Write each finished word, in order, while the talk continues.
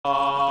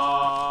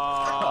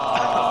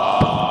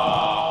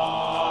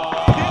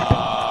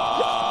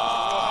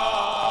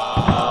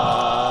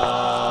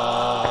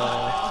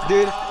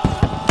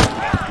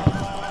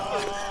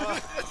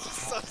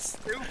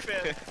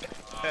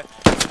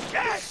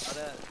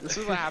This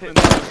is what happens.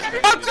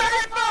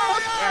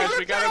 Guys,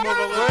 we gotta move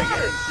a little.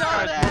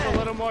 Guys, move a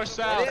little more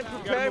south.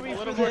 We gotta move a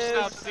little more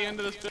south to the end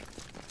of this.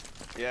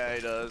 Yeah,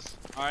 he does.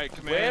 All right,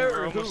 command.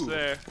 We're almost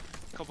there.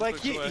 Couple Like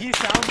clicks away. he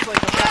sounds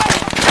like a.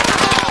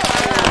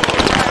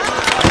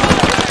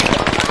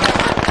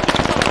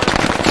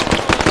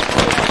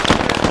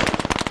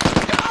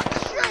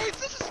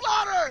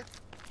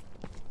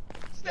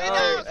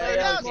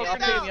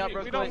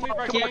 We don't need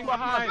our gang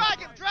behind.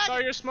 Throw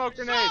your smoke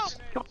grenades.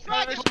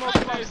 Throw your smoke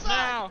grenades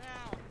now.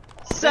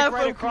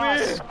 Seven, come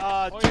here.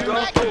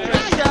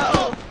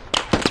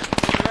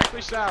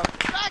 Directly south.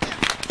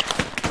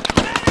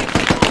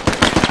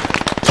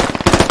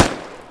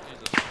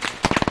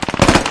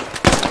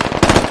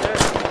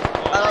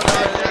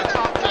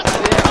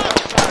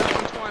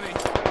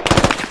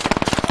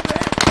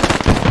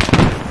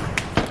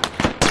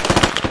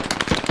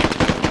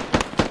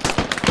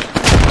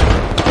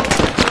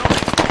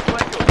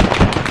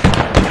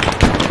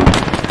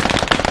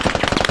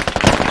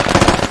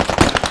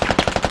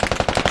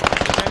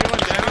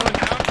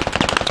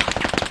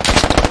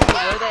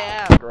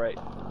 Right.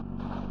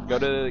 Go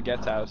to the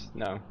guest house.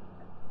 No.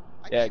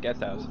 Yeah,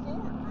 guest house.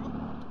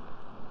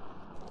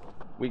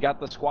 We got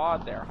the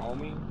squad there,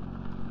 homie.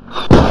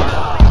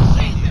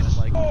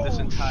 Like this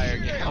entire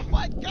game. Oh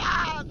my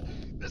god!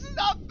 This is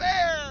not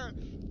fair!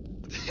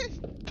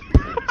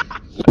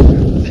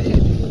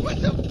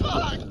 What the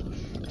fuck?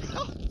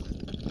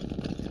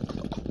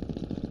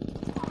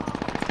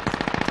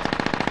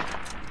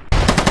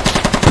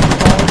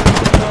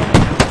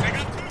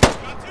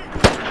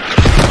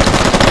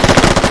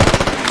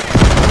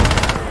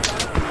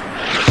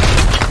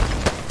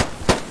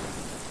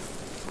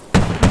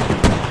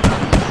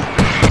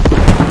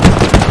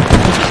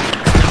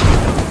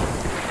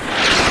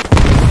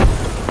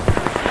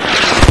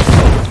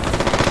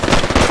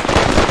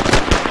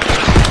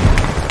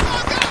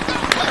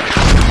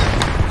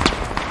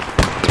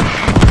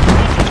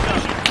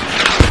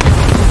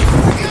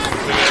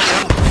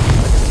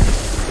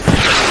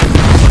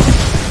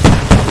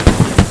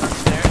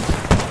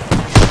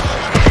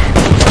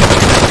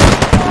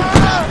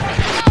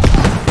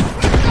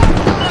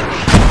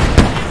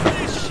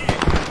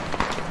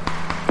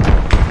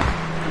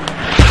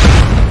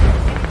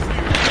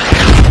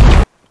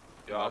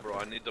 Bro,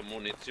 I need the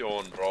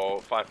munition,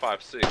 bro.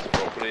 5.56,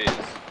 bro, please.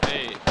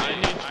 Hey, I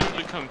need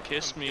you to come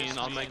kiss me and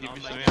I'll make you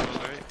some ammo,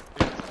 alright?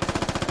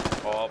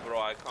 Oh,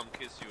 bro, I come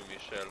kiss you,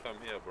 Michelle. Come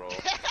here, bro.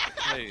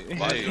 Hey,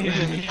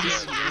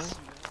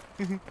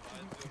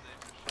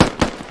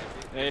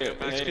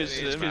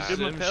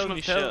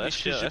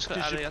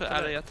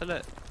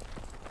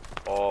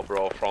 Oh,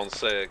 bro,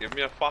 Francais, give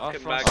me a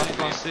fucking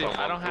magazine.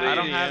 I don't have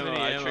any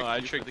ammo. I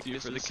tricked you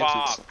for the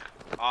Fuck. kisses.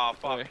 Ah,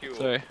 fuck you.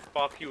 Sorry.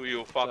 Fuck you,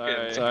 you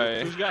fucking.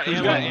 Sorry. Who's got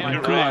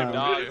ammo? Come on.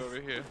 Dog over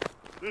here.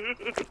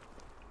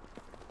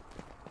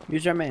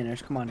 Use your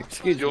manners, come on,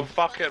 excuse You me.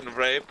 fucking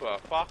raper.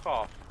 Fuck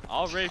off.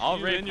 I'll rape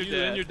you and your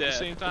dad at the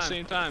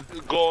same time.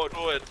 Go,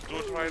 do it. Do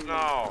it right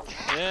now.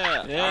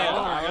 Yeah. We will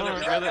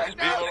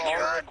all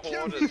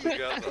record it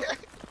together.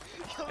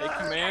 Hey,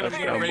 command, I'm Let's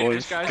gonna go, rape boys.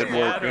 this guy's Good dad,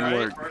 work, good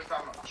alright?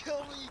 work.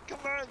 Kill me, come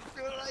on,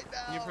 do it right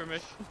now. Need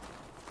permission?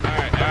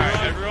 Alright,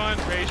 everyone,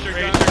 raise your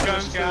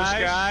guns,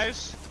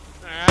 guys.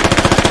 Alright.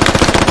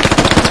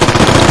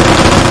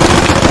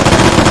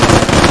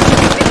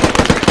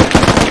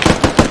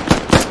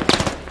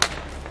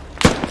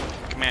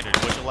 Commander,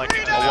 would you like me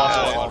to tell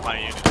all my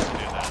units to do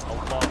that?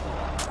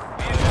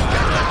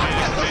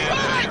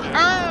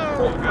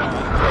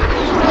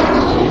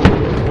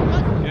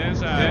 Get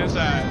inside.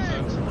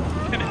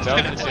 Tell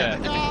the chat.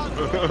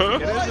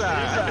 Get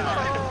inside.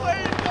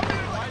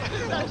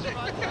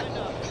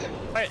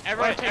 Alright,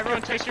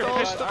 everyone take your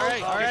pistols.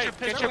 Alright,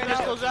 get your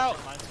pistols out.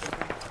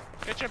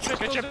 Get your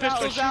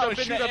pistols out and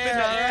shoot up in the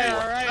air,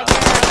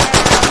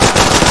 alright?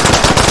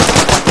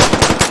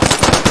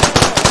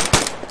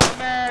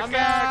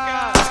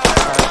 America!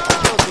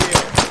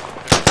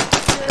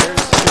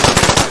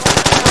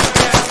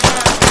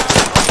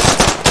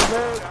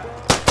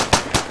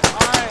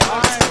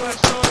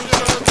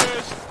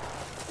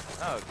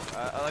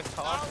 I like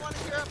talking. I want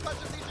to hear a pledge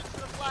allegiance to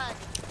the flag.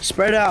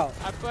 Spread out.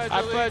 I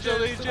pledge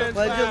allegiance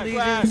Pledge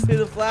allegiance to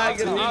the flag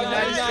of the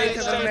United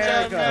States of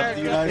America,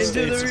 and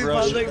to the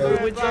republic for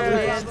which it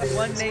stands,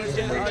 one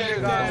nation under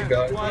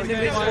God,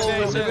 indivisible,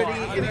 with liberty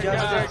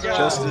and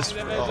justice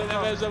for all.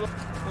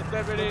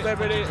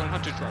 Liberty.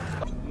 Hunter truck.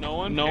 No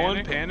one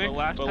panicked.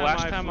 But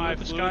last time I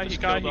flew the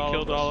sky, he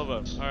killed all of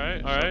us.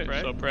 Alright,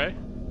 so pray.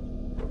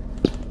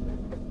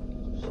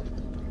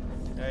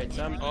 Alright,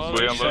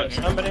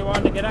 somebody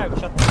wanted to get out.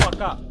 Shut the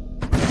fuck up.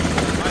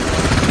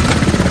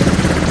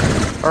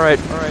 Alright,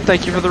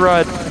 thank you for the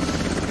ride.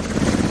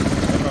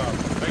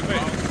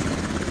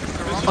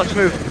 Let's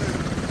move.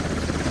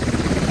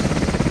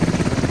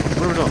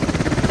 Moving on.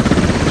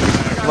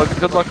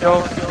 Good luck,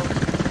 y'all.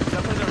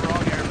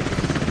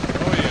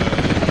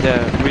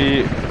 Yeah,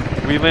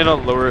 we land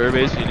on lower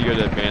airbase. You need to go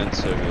to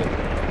advanced, so good.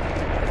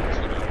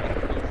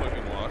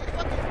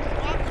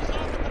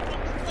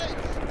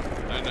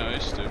 I know,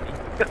 he's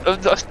stupid.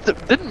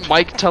 Didn't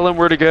Mike tell him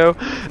where to go?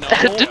 No,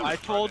 I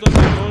told him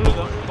to go to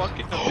the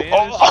fucking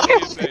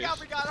abandoned base.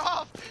 We got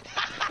off.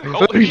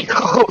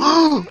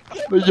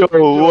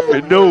 Yo,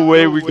 no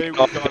way we got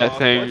off that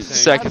thing.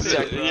 Second.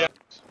 Yeah.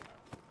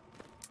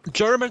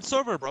 German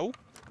server, bro.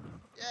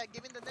 Yeah,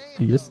 give me the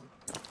name. Yes.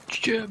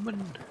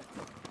 German.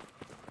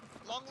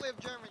 Long live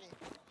Germany.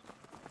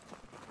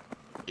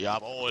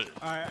 Jawohl.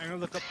 Alright, I'm gonna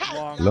look up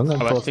long. Long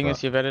Aber das Ding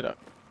ist, ihr werdet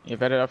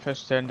auch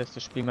feststellen, dass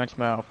das Spiel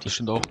manchmal auf die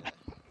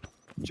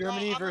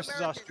Germany I'm versus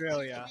American.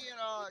 Australia. Give me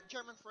a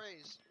German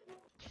phrase.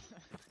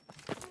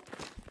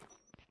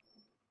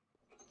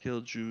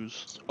 Kill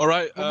Jews.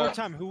 Alright, One more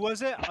time, who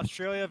was it?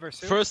 Australia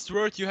versus who? first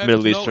word you have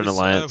Middle to know Eastern is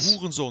Alliance.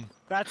 Hurensohn.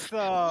 That's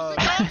the...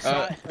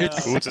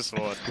 It's Gutes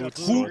Wort.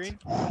 blue green?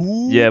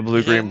 Yeah,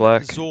 blue, green,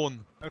 black. Hurensohn.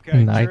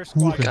 Okay, Nein, Terror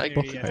Squad Hure.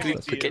 community,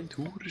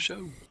 yeah.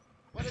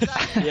 What is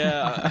that?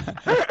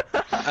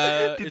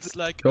 Yeah. It's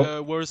like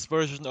a worse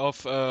version of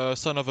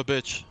son of a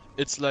bitch.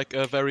 It's like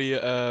a very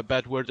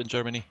bad word in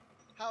Germany.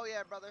 Hell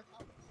yeah, brother.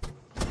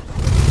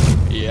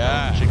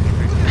 Yeah.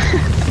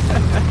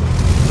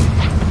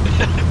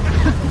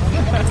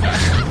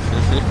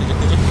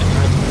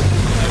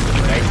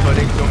 Rechts vor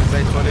links, Jungs,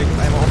 rechts vor links,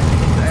 einmal auf,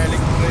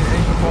 links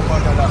vor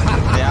Vorfahrt, Alter.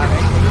 Ja,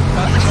 rechts vor links,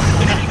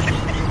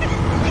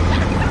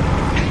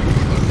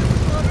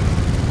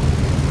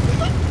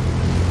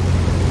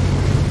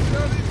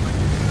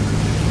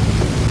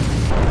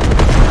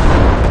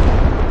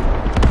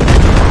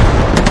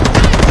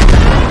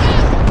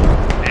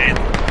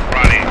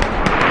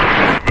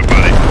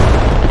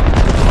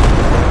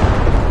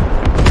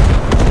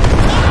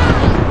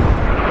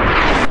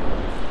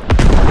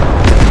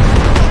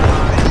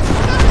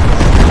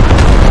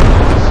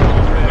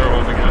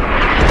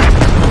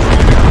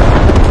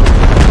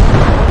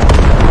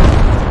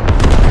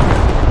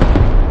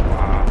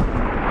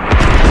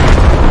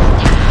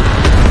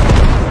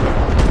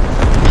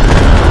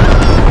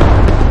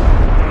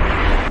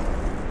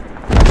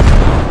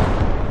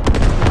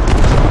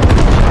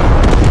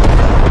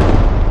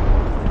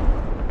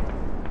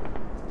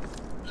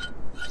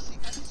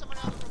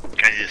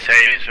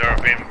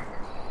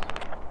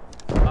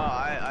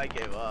 I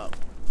gave up.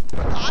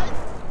 What time?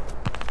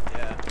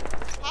 Yeah.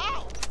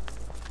 How?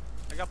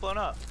 I got blown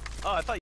up. Oh, I thought